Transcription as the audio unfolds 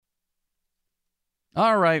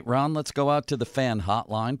All right, Ron, let's go out to the fan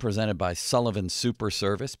hotline presented by Sullivan Super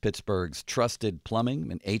Service, Pittsburgh's trusted plumbing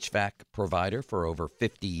and HVAC provider for over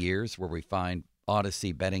 50 years, where we find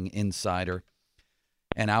Audacy betting insider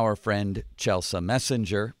and our friend Chelsa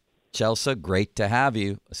Messinger. Chelsa, great to have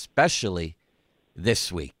you, especially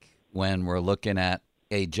this week when we're looking at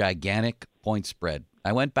a gigantic point spread.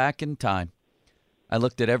 I went back in time. I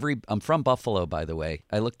looked at I'm from Buffalo, by the way.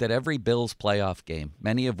 I looked at every Bills playoff game,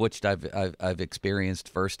 many of which I've experienced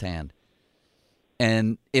firsthand.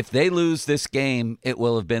 And if they lose this game, it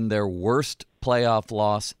will have been their worst playoff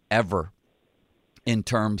loss ever in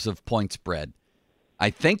terms of point spread. I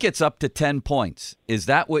think it's up to 10 points. Is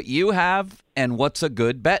that what you have? And what's a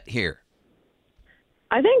good bet here?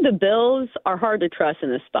 I think the Bills are hard to trust in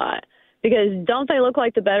this spot. Because don't they look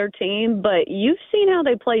like the better team? But you've seen how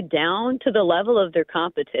they play down to the level of their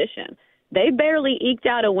competition. They barely eked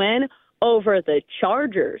out a win over the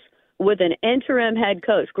Chargers with an interim head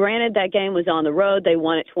coach. Granted, that game was on the road. They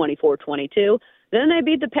won it 24-22. Then they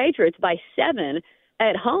beat the Patriots by 7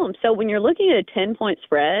 at home. So when you're looking at a 10-point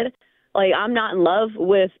spread, like, I'm not in love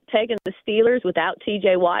with taking the Steelers without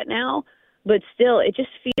T.J. Watt now. But still, it just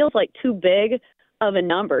feels like too big of a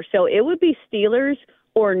number. So it would be Steelers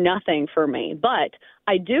or nothing for me. But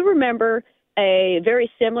I do remember a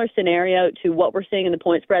very similar scenario to what we're seeing in the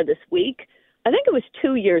point spread this week. I think it was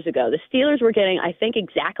 2 years ago. The Steelers were getting, I think,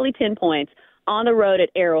 exactly 10 points on the road at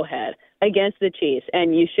Arrowhead against the Chiefs.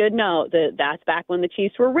 And you should know that that's back when the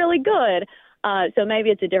Chiefs were really good. So maybe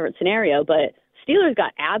it's a different scenario. But Steelers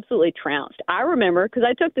got absolutely trounced. I remember because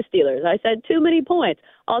I took the Steelers. I said, too many points.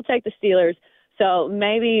 I'll take the Steelers. So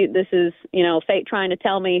maybe this is, fate trying to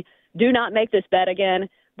tell me, do not make this bet again.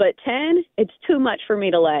 But 10, it's too much for me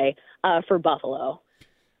to lay for Buffalo.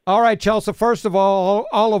 All right, Chelsa, first of all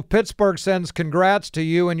of Pittsburgh sends congrats to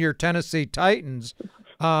you and your Tennessee Titans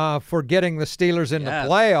for getting the Steelers in the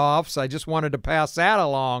playoffs. I just wanted to pass that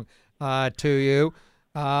along to you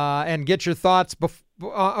and get your thoughts.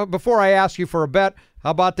 Before I ask you for a bet,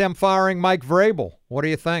 how about them firing Mike Vrabel? What do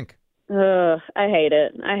you think? I hate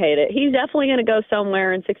it. He's definitely going to go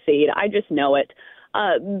somewhere and succeed. I just know it.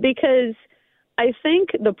 Because I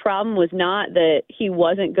think the problem was not that he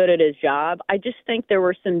wasn't good at his job. I just think there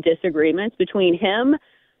were some disagreements between him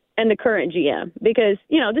and the current GM because,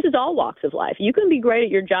 this is all walks of life. You can be great at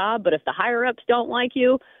your job, but if the higher-ups don't like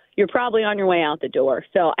you, you're probably on your way out the door.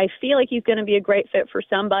 So I feel like he's going to be a great fit for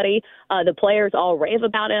somebody. The players all rave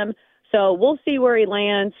about him. So we'll see where he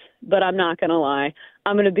lands, but I'm not going to lie.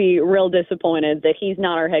 I'm going to be real disappointed that he's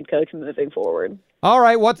not our head coach moving forward. All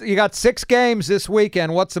right, you got 6 games this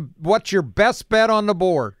weekend. What's your best bet on the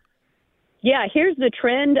board? Yeah, here's the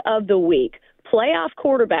trend of the week. Playoff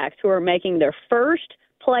quarterbacks who are making their first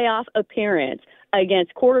playoff appearance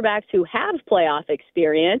against quarterbacks who have playoff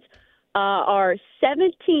experience are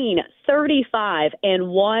 17, 35, and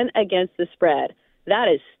 1 against the spread. That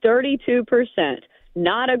is 32%.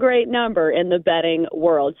 Not a great number in the betting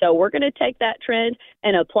world. So we're going to take that trend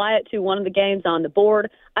and apply it to one of the games on the board.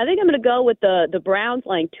 I think I'm going to go with the Browns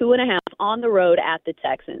laying 2.5 on the road at the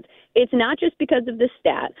Texans. It's not just because of the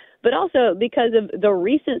stat, but also because of the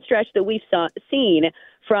recent stretch that we've seen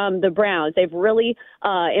from the Browns. They've really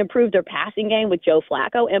improved their passing game with Joe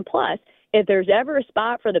Flacco. And plus, if there's ever a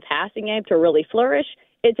spot for the passing game to really flourish,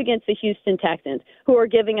 it's against the Houston Texans, who are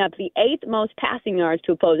giving up the 8th most passing yards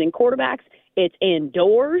to opposing quarterbacks. It's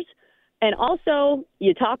indoors. And also,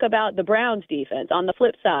 you talk about the Browns defense. On the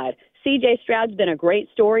flip side, C.J. Stroud's been a great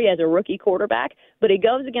story as a rookie quarterback, but he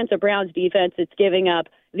goes against a Browns defense that's giving up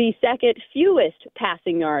the 2nd fewest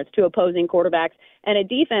passing yards to opposing quarterbacks and a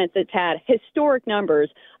defense that's had historic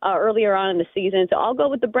numbers earlier on in the season. So I'll go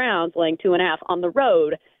with the Browns laying 2.5 on the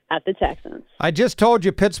road at the Texans. I just told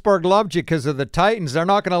you Pittsburgh loved you because of the Titans. They're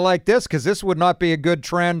not going to like this because this would not be a good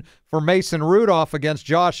trend for Mason Rudolph against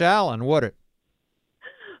Josh Allen, would it?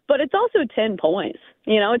 But it's also 10 points.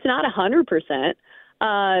 It's not 100%.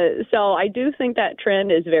 So I do think that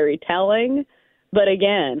trend is very telling. But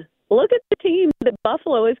again, look at the team that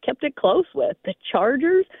Buffalo has kept it close with. The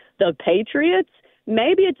Chargers, the Patriots.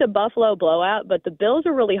 Maybe it's a Buffalo blowout, but the Bills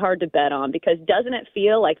are really hard to bet on because doesn't it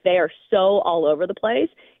feel like they are so all over the place?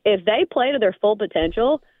 If they play to their full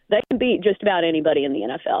potential, they can beat just about anybody in the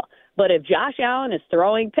NFL. But if Josh Allen is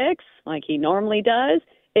throwing picks like he normally does,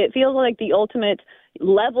 it feels like the ultimate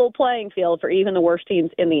level playing field for even the worst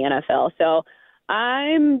teams in the NFL. So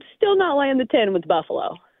I'm still not laying the 10 with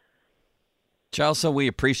Buffalo. Chelsea, we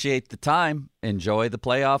appreciate the time. Enjoy the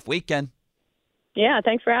playoff weekend. Yeah,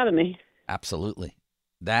 thanks for having me. Absolutely.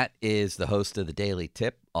 That is the host of the Daily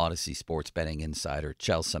Tip, Audacy sports betting insider,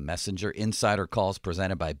 Chelsa Messinger. Insider calls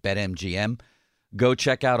presented by BetMGM. Go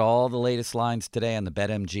check out all the latest lines today on the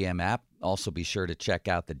BetMGM app. Also be sure to check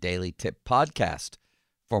out the Daily Tip podcast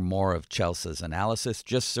for more of Chelsa's analysis.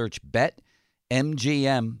 Just search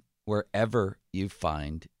BetMGM wherever you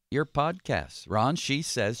find your podcasts. Ron, she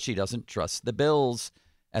says she doesn't trust the Bills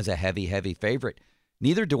as a heavy, heavy favorite.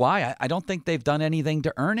 Neither do I. I don't think they've done anything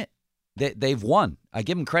to earn it. They've won. I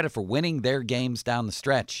give them credit for winning their games down the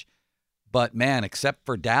stretch. But, man, except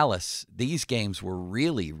for Dallas, these games were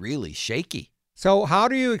really, really shaky. So how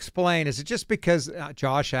do you explain? Is it just because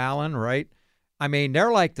Josh Allen, right? I mean,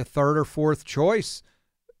 they're like the third or fourth choice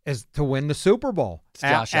is to win the Super Bowl.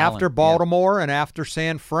 After Baltimore and after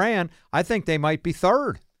San Fran, I think they might be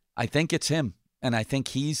third. I think it's him, and I think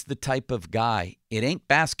he's the type of guy. It ain't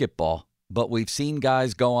basketball, but we've seen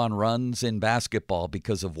guys go on runs in basketball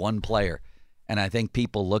because of one player. And I think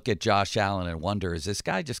people look at Josh Allen and wonder, is this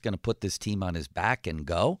guy just going to put this team on his back and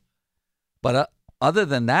go? But other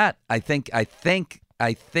than that, I think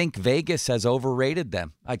Vegas has overrated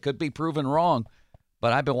them. I could be proven wrong,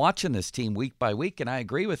 but I've been watching this team week by week, and I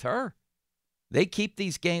agree with her. They keep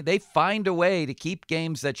these games. They find a way to keep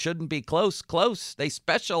games that shouldn't be close. They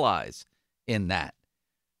specialize in that.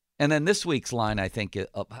 And then this week's line, I think,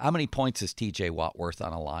 how many points is T.J. Watt worth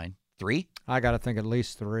on a line? 3? I got to think at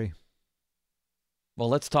least 3. Well,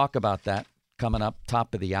 let's talk about that coming up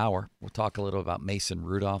top of the hour. We'll talk a little about Mason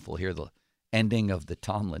Rudolph. We'll hear the ending of the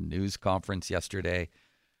Tomlin news conference yesterday.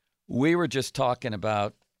 We were just talking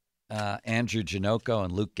about Andrew Janocko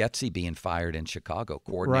and Luke Getsy being fired in Chicago,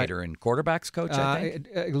 coordinator and quarterbacks coach, I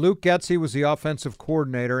think. Luke Getsy was the offensive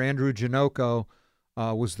coordinator. Andrew Janocko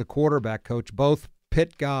was the quarterback coach, both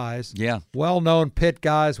Pitt guys. Yeah. Well-known Pitt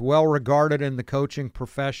guys, well-regarded in the coaching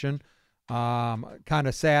profession. Kind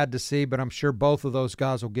of sad to see, but I'm sure both of those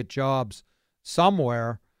guys will get jobs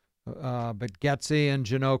somewhere. But Getsy and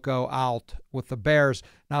Janocko out with the Bears.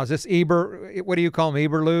 Now, is this Eber? What do you call him?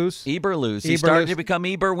 Eberlose? Eberlose. He's starting to become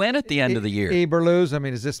Eber-Win at the end of the year. Eberlose. I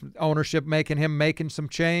mean, is this ownership making some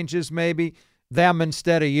changes maybe? Them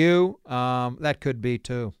instead of you? That could be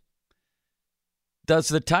too. Does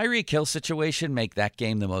the Tyreek Hill situation make that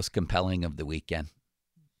game the most compelling of the weekend?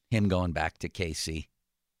 Him going back to KC.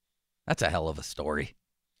 That's a hell of a story.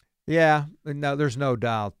 Yeah. No, there's no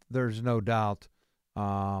doubt. There's no doubt.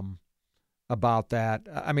 About that.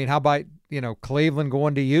 I mean, how about, Cleveland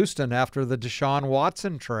going to Houston after the Deshaun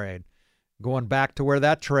Watson trade, going back to where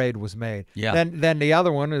that trade was made. Yeah. Then the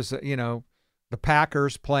other one is, the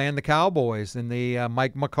Packers playing the Cowboys in the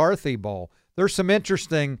Mike McCarthy Bowl. There's some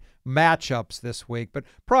interesting matchups this week, but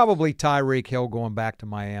probably Tyreek Hill going back to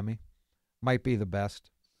Miami might be the best.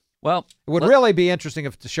 Well, it would really be interesting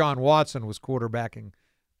if Deshaun Watson was quarterbacking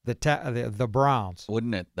the Browns.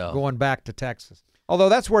 Wouldn't it, though? Going back to Texas. Although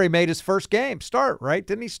that's where he made his first game start, right?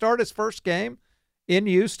 Didn't he start his first game in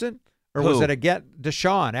Houston? Or was it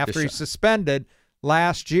Deshaun after he suspended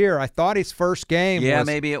last year? I thought his first game was.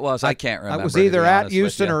 Maybe it was. I can't remember. It was either at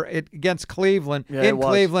Houston or against Cleveland. Yeah, in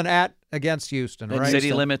Cleveland against Houston, right?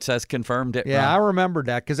 City Limits has confirmed it. Yeah, I remembered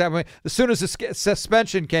that because as soon as the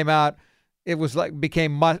suspension came out, it was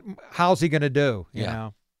became how's he going to do? You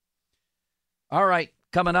know? All right,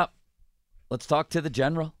 coming up, let's talk to the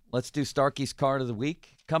general. Let's do Starkey's Card of the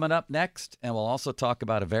Week coming up next, and we'll also talk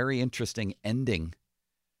about a very interesting ending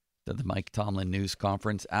to the Mike Tomlin news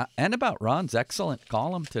conference and about Ron's excellent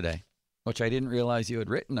column today, which I didn't realize you had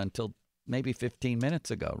written until maybe 15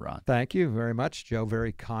 minutes ago, Ron. Thank you very much, Joe,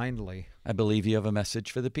 very kindly. I believe you have a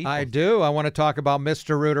message for the people. I do. I want to talk about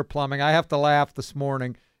Mr. Rooter Plumbing. I have to laugh this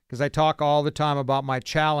morning because I talk all the time about my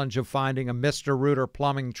challenge of finding a Mr. Rooter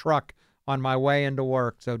Plumbing truck on my way into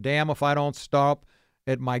work. So damn if I don't stop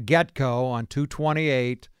at my Getco on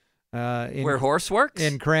 228. Where Horse works?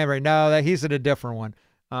 In Cranberry. No, he's at a different one.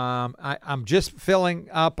 I'm just filling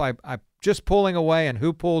up. I'm just pulling away, and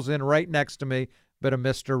who pulls in right next to me but a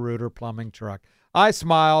Mr. Rooter Plumbing truck. I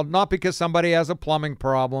smiled, not because somebody has a plumbing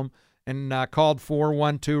problem and called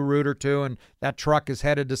 412-ROOTER-2, and that truck is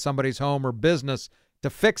headed to somebody's home or business to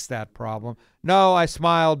fix that problem. No, I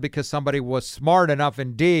smiled because somebody was smart enough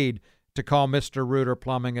indeed to call Mr. Rooter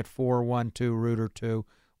Plumbing at 412-ROOTER-2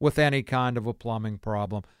 with any kind of a plumbing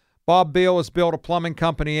problem. Bob Beal has built a plumbing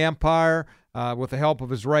company empire with the help of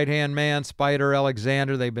his right-hand man, Spider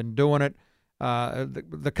Alexander. They've been doing it.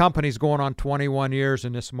 The company's going on 21 years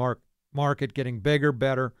in this market, getting bigger,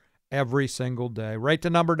 better every single day. Write the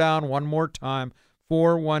number down one more time,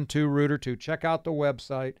 412-ROOTER-2. Check out the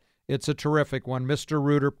website. It's a terrific one,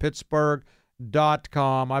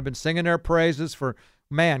 MrRooterPittsburgh.com. I've been singing their praises for,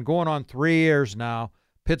 going on 3 years now.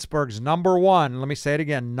 Pittsburgh's number one, let me say it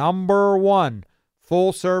again, number one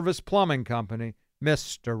full-service plumbing company,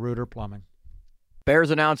 Mr. Rooter Plumbing.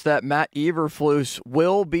 Bears announced that Matt Eberflus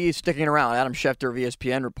will be sticking around. Adam Schefter of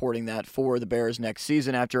ESPN reporting that for the Bears next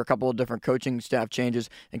season after a couple of different coaching staff changes,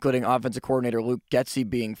 including offensive coordinator Luke Getsy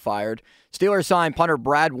being fired. Steelers signed punter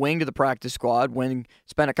Brad Wing to the practice squad. Wing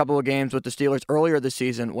spent a couple of games with the Steelers earlier this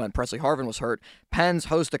season when Presley Harvin was hurt. Pens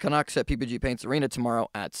host the Canucks at PPG Paints Arena tomorrow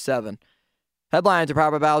at 7. Headlines are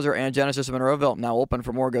powered by Bowser and Genesis of Monroeville. Now open.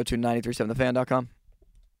 For more, go to 937thefan.com.